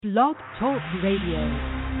Blog Talk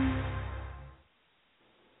Radio.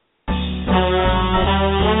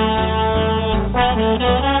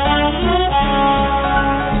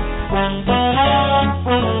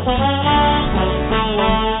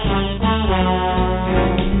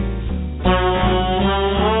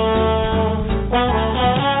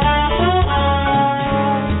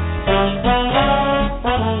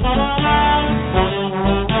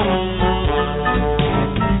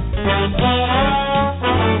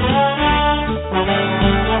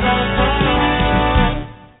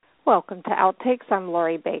 Welcome to OutTakes. I'm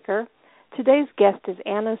Laurie Baker. Today's guest is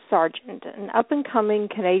ANNA SARGEANT, an up-and-coming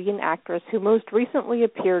Canadian actress who most recently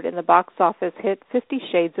appeared in the box office hit 50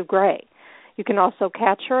 Shades of Grey. You can also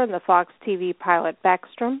catch her in the Fox TV pilot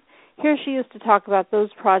Backstrom. Here she is to talk about those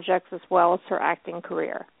projects as well as her acting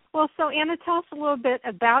career. Well, so ANNA, tell us a little bit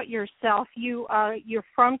about yourself. You're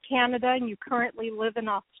from Canada and you currently live in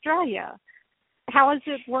Australia. How is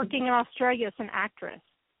it working in Australia as an actress?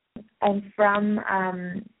 I'm from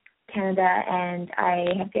Canada, and I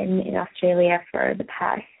have been in Australia for the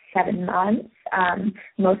past 7 months,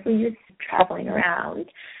 mostly just traveling around.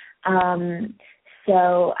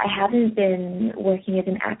 So I haven't been working as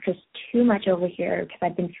an actress too much over here because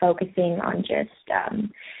I've been focusing on just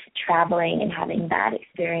traveling and having that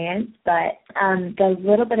experience. But the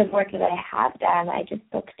little bit of work that I have done, I just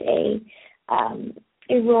booked a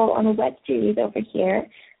role on a web series over here.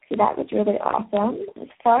 So that was really awesome. As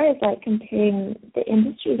far as comparing the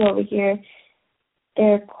industries over here,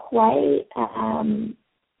 they're quite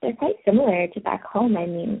similar to back home. I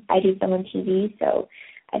mean, I do film and TV, so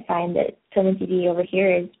I find that film and TV over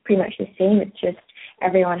here is pretty much the same. It's just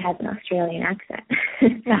everyone has an Australian accent.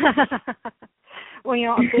 Well,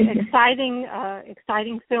 the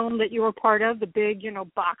exciting film that you were part of, the big,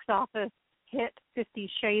 box office hit 50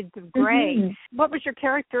 Shades of Grey. Mm-hmm. What was your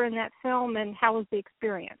character in that film, and how was the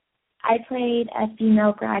experience? I played a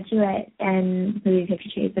female graduate in the movie 50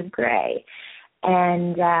 Shades of Grey.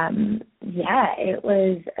 And, it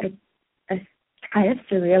was a kind of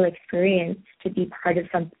surreal experience to be part of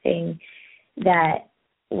something that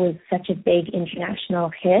was such a big international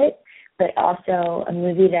hit, but also a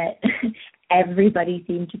movie that everybody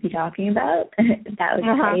seemed to be talking about. That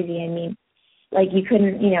was crazy. I mean, you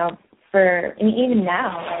couldn't, even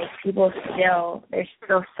now, there's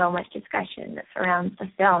still so much discussion that surrounds the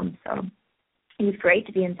film. So it was great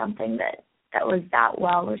to be in something that was that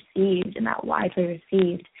well received and that widely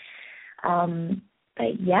received.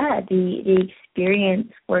 But the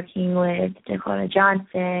experience working with Dakota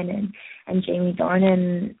Johnson and Jamie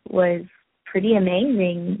Dornan was pretty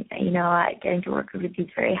amazing. Getting to work with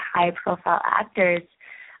these very high profile actors.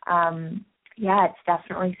 It's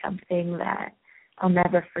definitely something that I'll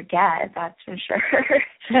never forget, that's for sure.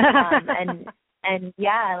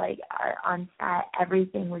 On set,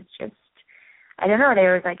 everything was just, I don't know,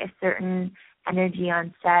 there was a certain energy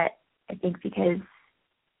on set, I think because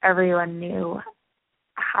everyone knew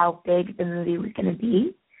how big the movie was going to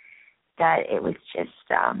be, that it was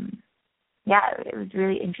just, it was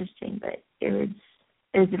really interesting, but it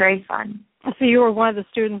was very fun. So you were one of the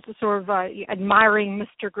students sort of admiring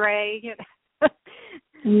Mr. Grey,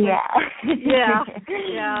 Yeah.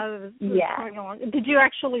 Did you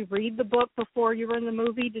actually read the book before you were in the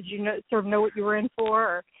movie? Did you know what you were in for?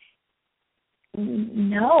 Or?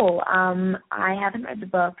 No, I haven't read the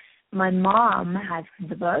books. My mom has read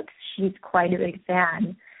the books. She's quite a big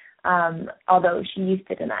fan, although she used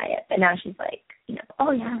to deny it. But now she's like,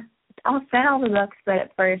 oh yeah, I'll read all the books. But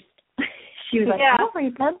at first, she was like, I don't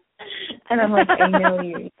read them. And I'm like, I know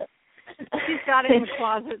you read them. She's got it in the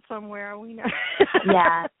closet somewhere, we know.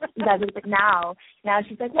 Yeah, but now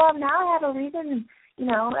she's like, well, now I have a reason,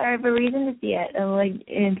 I have a reason to see it. I'm like,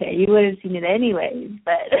 okay, you would have seen it anyways,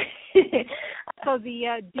 but. So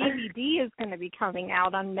the DVD is going to be coming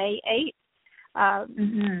out on May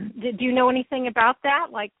 8th. Did you know anything about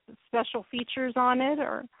that, like special features on it,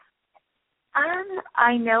 or?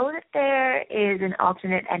 I know that there is an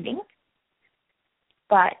alternate ending,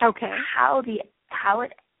 but how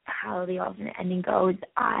the alternate ending goes,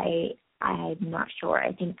 I'm not sure.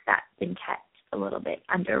 I think that's been kept a little bit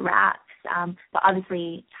under wraps. But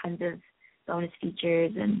obviously tons of bonus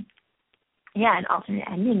features and an alternate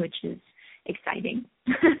ending, which is exciting.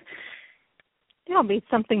 It'll be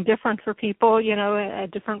something different for people, a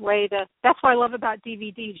different way to. That's what I love about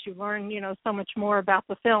DVDs. You learn, so much more about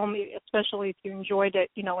the film, especially if you enjoyed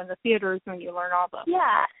it, in the theaters, when you learn all the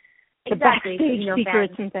backstage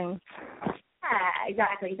secrets and things. Yeah,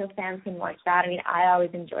 exactly. So fans can watch that. I mean, I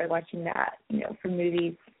always enjoy watching that, for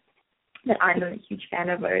movies that I'm a huge fan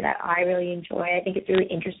of or that I really enjoy. I think it's really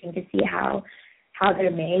interesting to see how how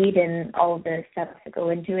they're made and all of the steps that go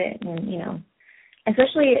into it, and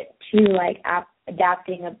especially to like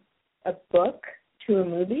adapting a book to a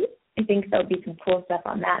movie. I think there'll be some cool stuff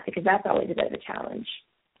on that, because that's always a bit of a challenge.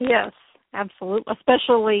 Yes, absolutely.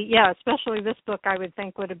 Especially this book, I would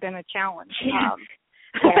think would have been a challenge.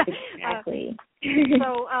 Yeah, exactly.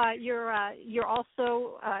 So you're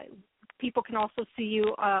also people can also see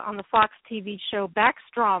you on the Fox TV show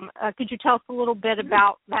Backstrom. Could you tell us a little bit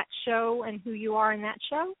about that show and who you are in that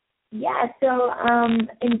show? Yeah, so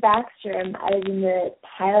in Backstrom, I was in the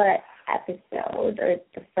pilot episode, or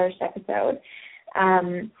the first episode,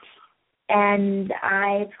 and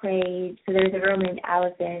I played, so there's a girl named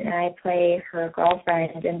Allison, and I play her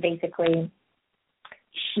girlfriend, and basically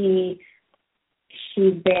she's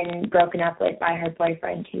been broken up with by her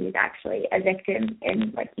boyfriend, who's actually a victim,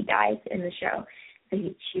 and like he dies in the show. So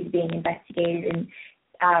she's being investigated,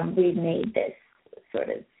 and we've made this sort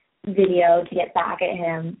of video to get back at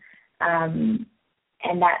him, and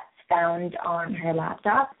that's found on her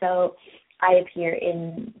laptop. So I appear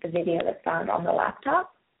in the video that's found on the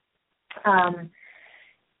laptop.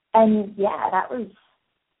 And yeah, that was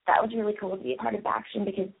really cool to be a part of Backstrom,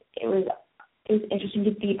 because it was interesting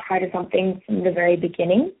to be part of something from the very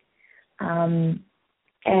beginning. And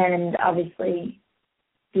obviously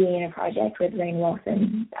being in a project with Rainn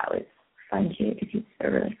Wilson, that was fun too, because he's a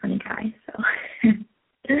really funny guy. So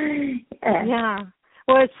yeah.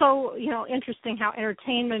 Well, it's so, interesting how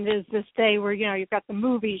entertainment is this day, where, you've got the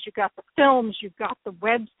movies, you've got the films, you've got the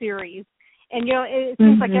web series, and, it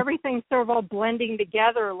seems like everything's sort of all blending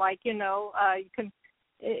together. Like, you can,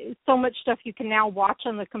 so much stuff you can now watch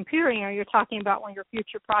on the computer. You're talking about one of your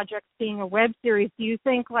future projects being a web series. Do you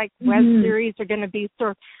think, like, web series are going to be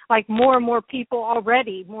sort of like more and more people are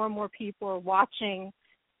watching,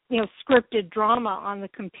 scripted drama on the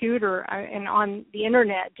computer and on the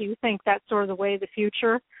internet? Do you think that's sort of the way of the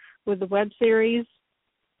future with the web series?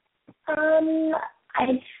 I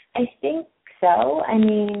think so. I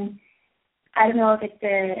mean, I don't know if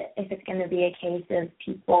it's going to be a case of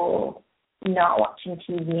people not watching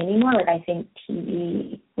TV anymore. Like, I think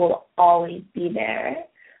TV will always be there.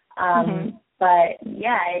 But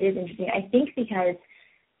yeah, it is interesting. I think because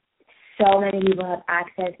so many people have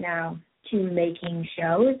access now to making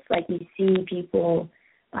shows. Like, you see people,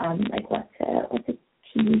 like what's a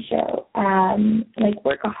TV show? Like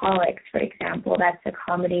Workaholics, for example. That's a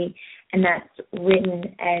comedy, and that's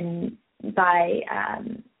written and by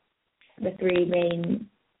the three main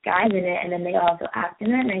guys in it, and then they also act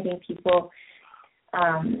in it. And I think people,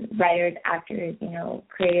 writers, actors,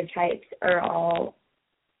 creative types, are all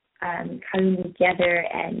coming together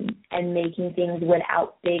and making things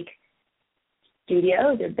without big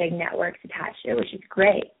studios or big networks attached to it, which is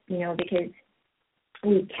great, because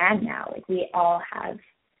we can now. Like, we all have,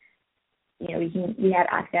 we have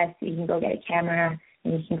access. You can go get a camera,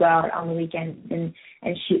 and you can go out on the weekends and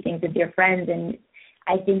shoot things with your friends. And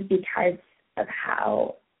I think because of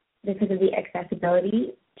the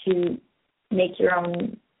accessibility to make your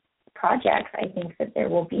own projects, I think that there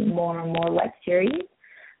will be more and more web series.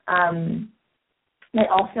 But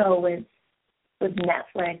also with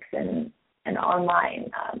Netflix and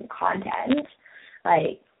online content,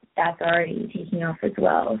 like, that's already taking off as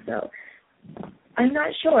well. So I'm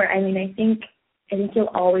not sure. I mean, I think you'll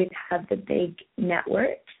always have the big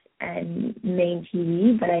networks and main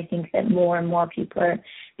TV, but I think that more and more people are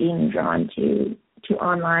being drawn to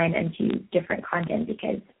online and to different content,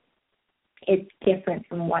 because it's different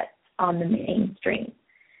from what's on the mainstream.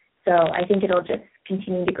 So I think it'll just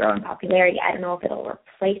continue to grow in popularity. I don't know if it'll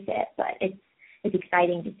replace it, but it's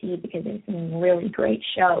exciting to see, because there's some really great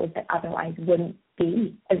shows that otherwise wouldn't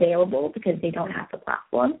be available because they don't have the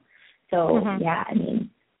platform. So yeah, I mean,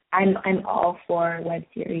 I'm all for web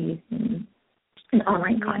series and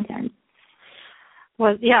online content.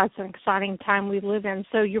 Well, yeah, it's an exciting time we live in.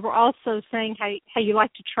 So you were also saying how you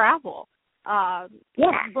like to travel. Yeah.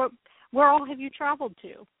 Where all have you traveled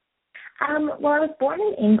to? Well, I was born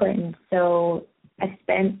in England, so I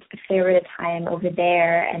spent a fair bit of time over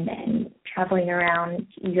there, and then traveling around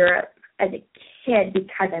Europe as a kid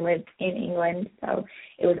because I lived in England, so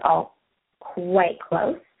it was all quite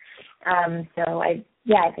close. So I've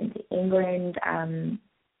been to England,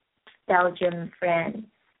 Belgium, France,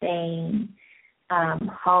 Spain,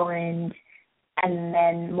 Holland, and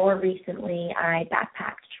then more recently I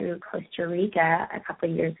backpacked through Costa Rica a couple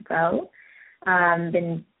of years ago.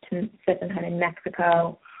 Been to spend some time in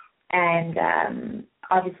Mexico, and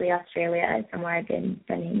obviously Australia is somewhere I've been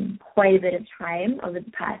spending quite a bit of time over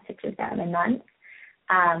the past 6 or 7 months.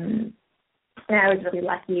 And I was really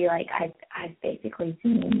lucky. Like, I've basically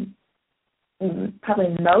seen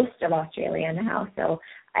probably most of Australia now. So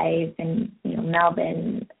I've been,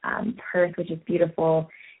 Melbourne, Perth, which is beautiful,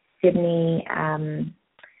 Sydney, and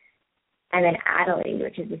then Adelaide,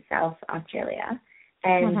 which is in South Australia,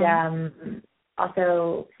 and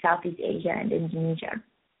also Southeast Asia and Indonesia.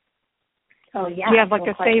 So yeah. Do you have like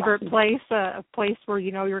a favorite place, a place where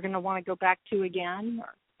you're going to want to go back to again? Or?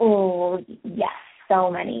 Oh yes, so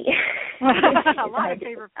many. A lot of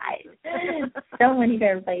favorite places. So many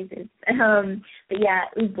favorite places. But yeah,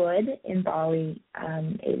 Ubud in Bali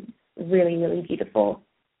is really, really beautiful.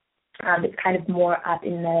 It's kind of more up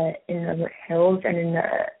in the hills and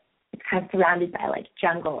it's kind of surrounded by like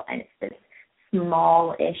jungle, and it's this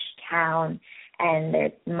small-ish town, and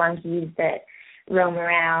there's monkeys that roam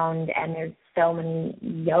around, and there's so many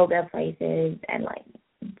yoga places and like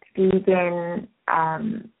vegan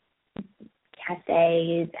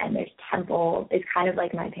cafes, and there's temples. It's kind of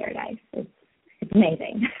like my paradise. It's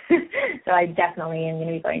amazing. So I definitely am going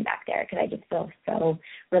to be going back there because I just feel so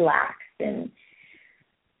relaxed and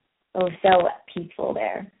so peaceful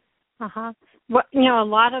there. Well, a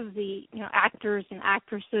lot of the actors and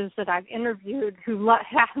actresses that I've interviewed who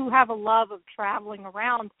have a love of traveling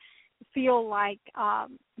around feel like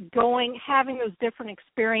having those different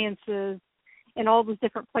experiences in all those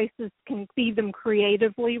different places can feed them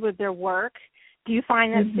creatively with their work. Do you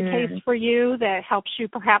find that's the case for you, that helps you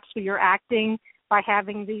perhaps with your acting by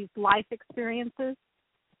having these life experiences?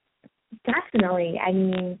 Definitely. I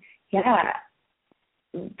mean, yeah,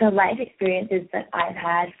 the life experiences that I've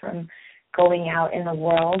had from going out in the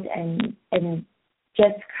world and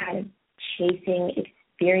just kind of chasing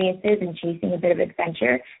experiences and chasing a bit of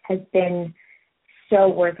adventure has been so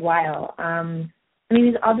worthwhile. I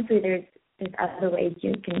mean, obviously there's other ways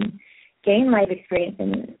you can gain life experience,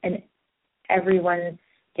 and everyone's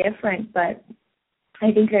different, but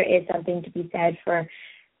I think there is something to be said for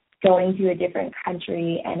going to a different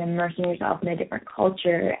country and immersing yourself in a different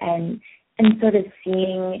culture and sort of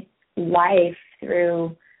seeing life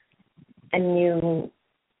through a new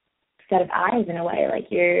set of eyes in a way. Like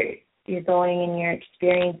you're going and you're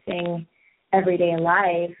experiencing everyday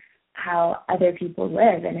life, how other people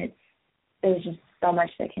live, and there's just so much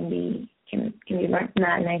that can be learned from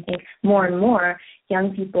that. And I think more and more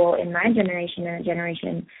young people in my generation and the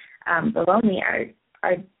generation below me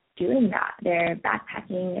are doing that. They're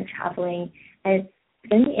backpacking, they're traveling, and it's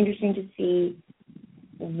going to be interesting to see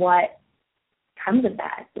what comes of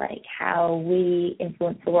that, like how we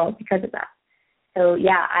influence the world because of that. So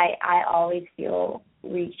yeah, I always feel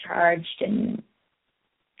recharged and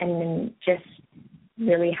just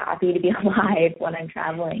really happy to be alive when I'm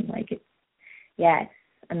traveling. Like it's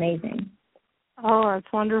amazing. Oh,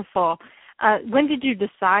 that's wonderful. When did you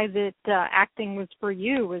decide that acting was for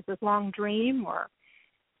you? Was this a long dream or?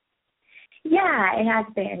 Yeah, it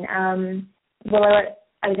has been. Well,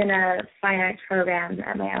 I was in a fine arts program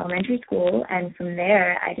at my elementary school, and from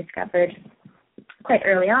there I discovered quite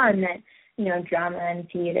early on that, drama and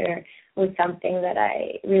theater was something that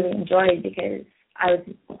I really enjoyed because I was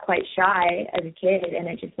quite shy as a kid, and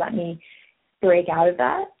it just let me break out of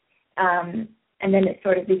that. And then it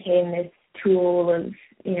sort of became this tool of,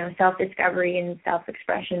 self-discovery and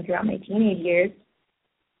self-expression throughout my teenage years.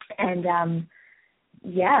 And,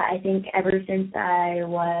 I think ever since I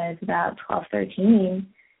was about 12, 13,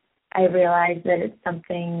 I realized that it's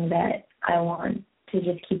something that I want to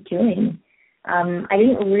just keep doing. I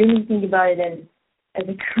didn't really think about it as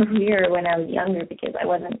a career when I was younger because I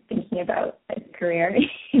wasn't thinking about a career.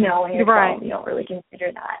 When you're 12, you don't really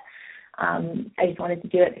consider that. I just wanted to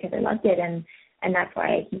do it because I loved it, and that's why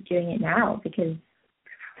I keep doing it now, because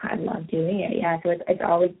I love doing it. Yeah, so it's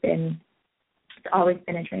always been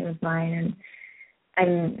a dream of mine, and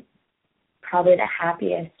I'm probably the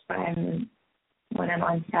happiest when I'm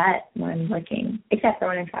on set, when I'm working, except for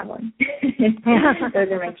when I'm traveling. Those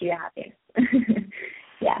are my two happiest.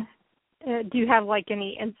 Yeah. Do you have like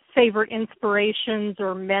any favorite inspirations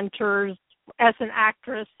or mentors as an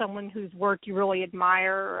actress, someone whose work you really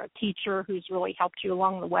admire, or a teacher who's really helped you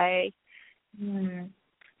along the way?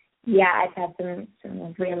 Yeah, I've had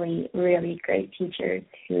some really, really great teachers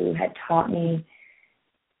who had taught me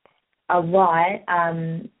a lot.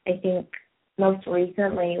 I think most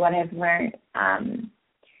recently what I've learned,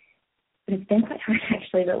 it's been quite hard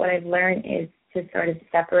actually, but what I've learned is to sort of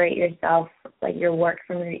separate yourself, like your work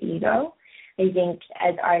from your ego. I think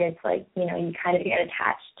as artists, like, you kind of get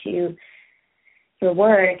attached to your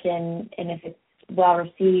work and if it's well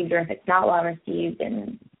received or if it's not well received,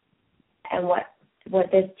 and what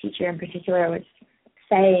this teacher in particular was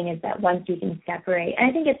saying is that once you can separate, and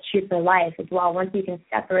I think it's true for life as well, once you can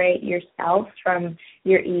separate yourself from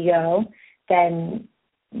your ego, then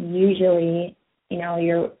usually,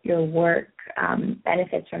 your work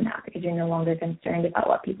benefits from that because you're no longer concerned about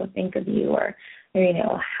what people think of you or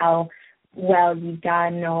how well you've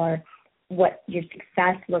done or what your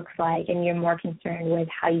success looks like, and you're more concerned with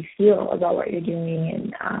how you feel about what you're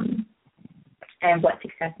doing and what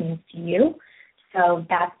success means to you. So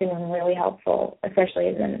that's been really helpful, especially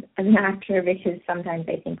as an actor, because sometimes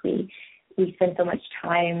I think we spend so much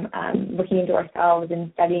time looking into ourselves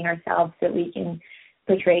and studying ourselves so that we can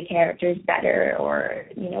portray characters better or,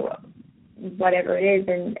 whatever it is,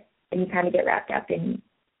 and you kind of get wrapped up in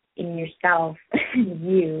yourself and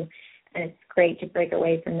you, and it's great to break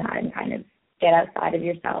away from that and kind of get outside of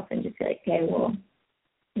yourself and just be like, okay, well,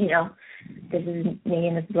 this is me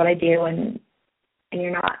and this is what I do, and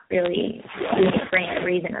you're not really doing it for any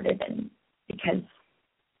reason other than because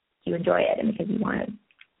you enjoy it and because you want to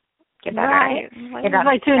get better. Right.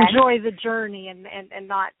 Like to enjoy the journey and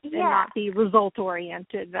not be result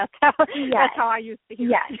oriented. That's how I used to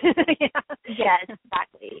hear it. Yes,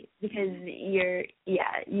 exactly. Because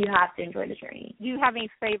you have to enjoy the journey. Do you have any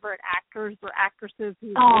favorite actors or actresses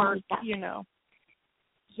who work,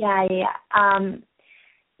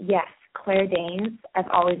 Yes, Claire Danes. I've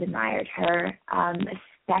always admired her,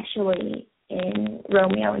 especially in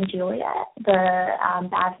Romeo and Juliet, the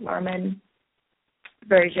Baz Luhrmann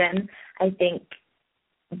version. I think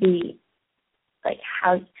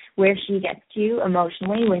where she gets to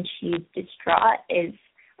emotionally when she's distraught is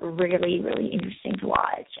really, really interesting to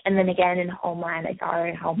watch. And then again in Homeland, I saw her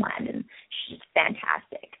in Homeland, and she's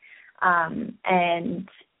fantastic. And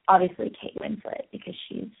obviously Kate Winslet, because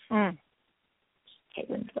she's Kate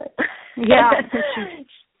Winslet. Yeah,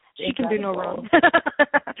 she can do no wrong.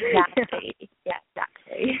 Exactly. Yeah,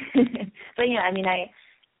 exactly. But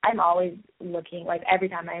I'm always looking, like every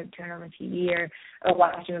time I turn on the TV or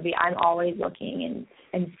watch a movie, I'm always looking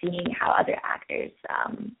and seeing how other actors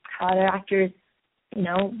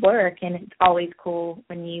work, and it's always cool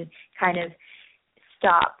when you kind of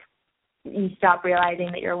stop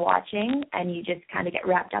realizing that you're watching and you just kind of get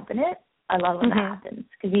wrapped up in it. I love when that happens,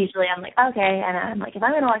 because usually I'm like, okay, and I'm like, if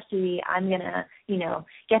I'm going to watch TV, I'm going to,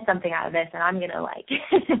 get something out of this, and I'm going to,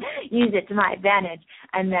 use it to my advantage,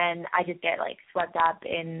 and then I just get, swept up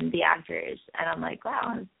in the actors, and I'm like,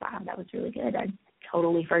 wow, that was really good. I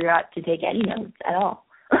totally forgot to take any notes at all.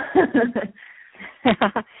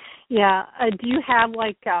 Yeah. Do you have,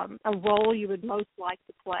 a role you would most like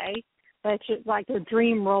to play, like a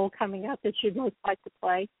dream role coming up that you'd most like to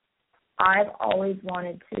play? I've always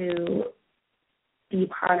wanted to be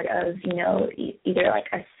part of, either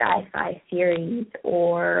a sci-fi series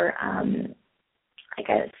or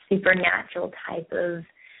a supernatural type of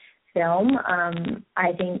film.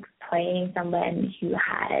 I think playing someone who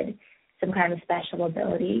had some kind of special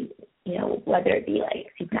ability, whether it be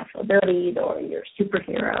supernatural abilities or you're a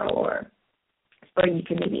superhero or you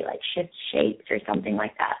can maybe shift shapes or something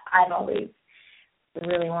like that. I've always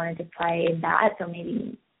really wanted to play that. So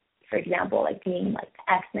maybe, for example, being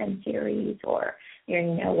the X-Men series or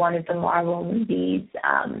one of the Marvel movies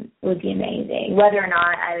would be amazing. Whether or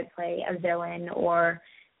not I would play a villain or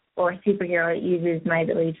a superhero that uses my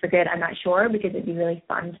abilities for good, I'm not sure, because it'd be really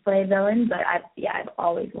fun to play a villain. But I've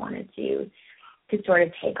always wanted to sort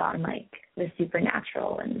of take on the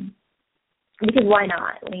supernatural, and because why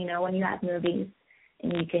not? When you have movies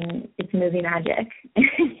and it's movie magic.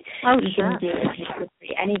 Oh, you sure. can do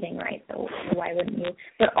anything, right? So why wouldn't you?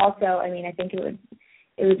 But also, I think it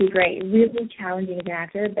would be great, really challenging as an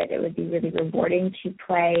actor, but it would be really rewarding to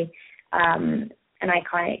play an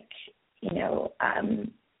iconic,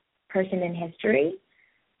 person in history.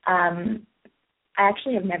 I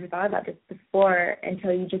actually have never thought about this before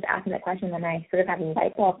until you just asked me that question, and I sort of had a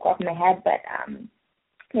light bulb go off in my head. But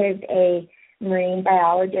there's a marine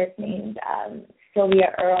biologist named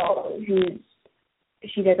Sylvia Earle,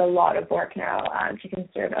 she does a lot of work now to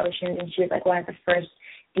conserve oceans, and she was one of the first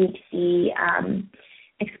deep sea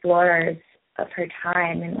explorers of her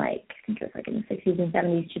time, and I think it was in the 60s and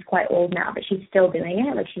 70s. She's quite old now, but she's still doing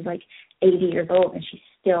it. She's 80 years old, and she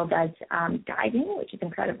still does diving, which is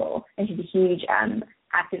incredible. And she's a huge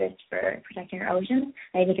activist for protecting our oceans.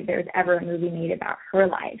 And I think if there was ever a movie made about her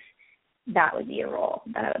life, that would be a role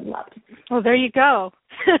that I would love to see. Well, there you go.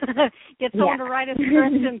 Get someone to write a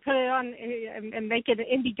script and put it on and make it an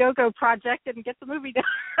Indiegogo project and get the movie done.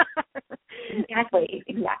 Exactly.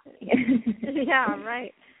 Yeah,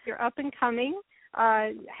 right. You're up and coming,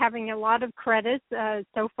 having a lot of credits.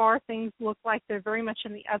 So far, things look like they're very much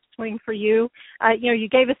in the upswing for you. You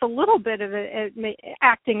gave us a little bit of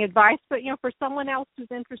acting advice, but, for someone else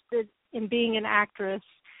who's interested in being an actress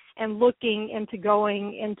and looking into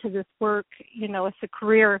going into this work, as a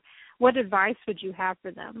career, what advice would you have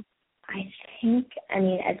for them? I think,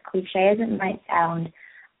 as cliche as it might sound,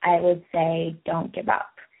 I would say don't give up,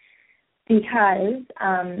 because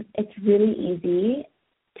it's really easy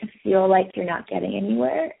to feel like you're not getting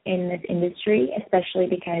anywhere in this industry, especially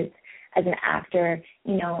because as an actor,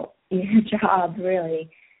 your job really,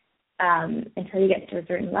 until you get to a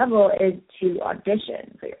certain level, is to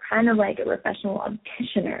audition. So you're kind of like a professional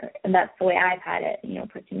auditioner, and that's the way I've had it,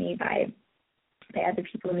 put to me by other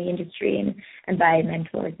people in the industry and by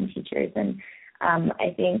mentors and teachers. And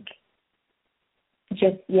I think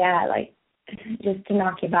just to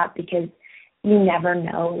not give up, because you never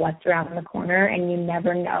know what's around the corner, and you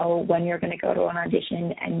never know when you're going to go to an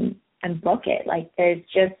audition and book it.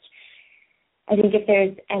 I think if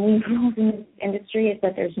there's any rules in this industry, it's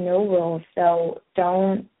that there's no rules. So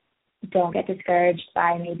don't get discouraged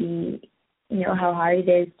by maybe, how hard it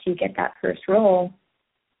is to get that first role,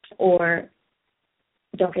 or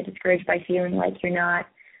don't get discouraged by feeling like you're not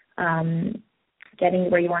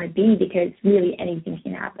getting where you want to be, because really anything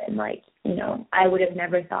can happen. I would have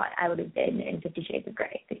never thought I would have been in 50 Shades of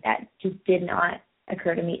Grey. That just did not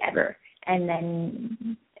occur to me ever. And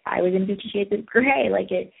then I was in 50 Shades of Grey.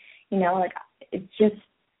 It's just,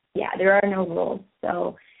 there are no rules.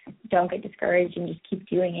 So don't get discouraged and just keep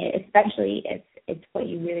doing it, especially if it's what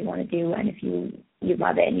you really want to do, and if you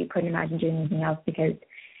love it and you couldn't imagine doing anything else, because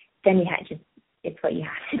then it's what you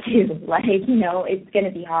have to do. It's going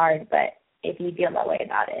to be hard, but if you feel that way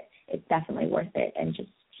about it, it's definitely worth it, and just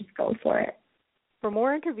go for it. For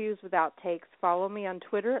more interviews with Outtakes, follow me on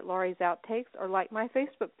Twitter at Laurie's Outtakes, or like my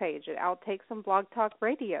Facebook page at Outtakes on Blog Talk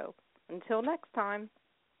Radio. Until next time.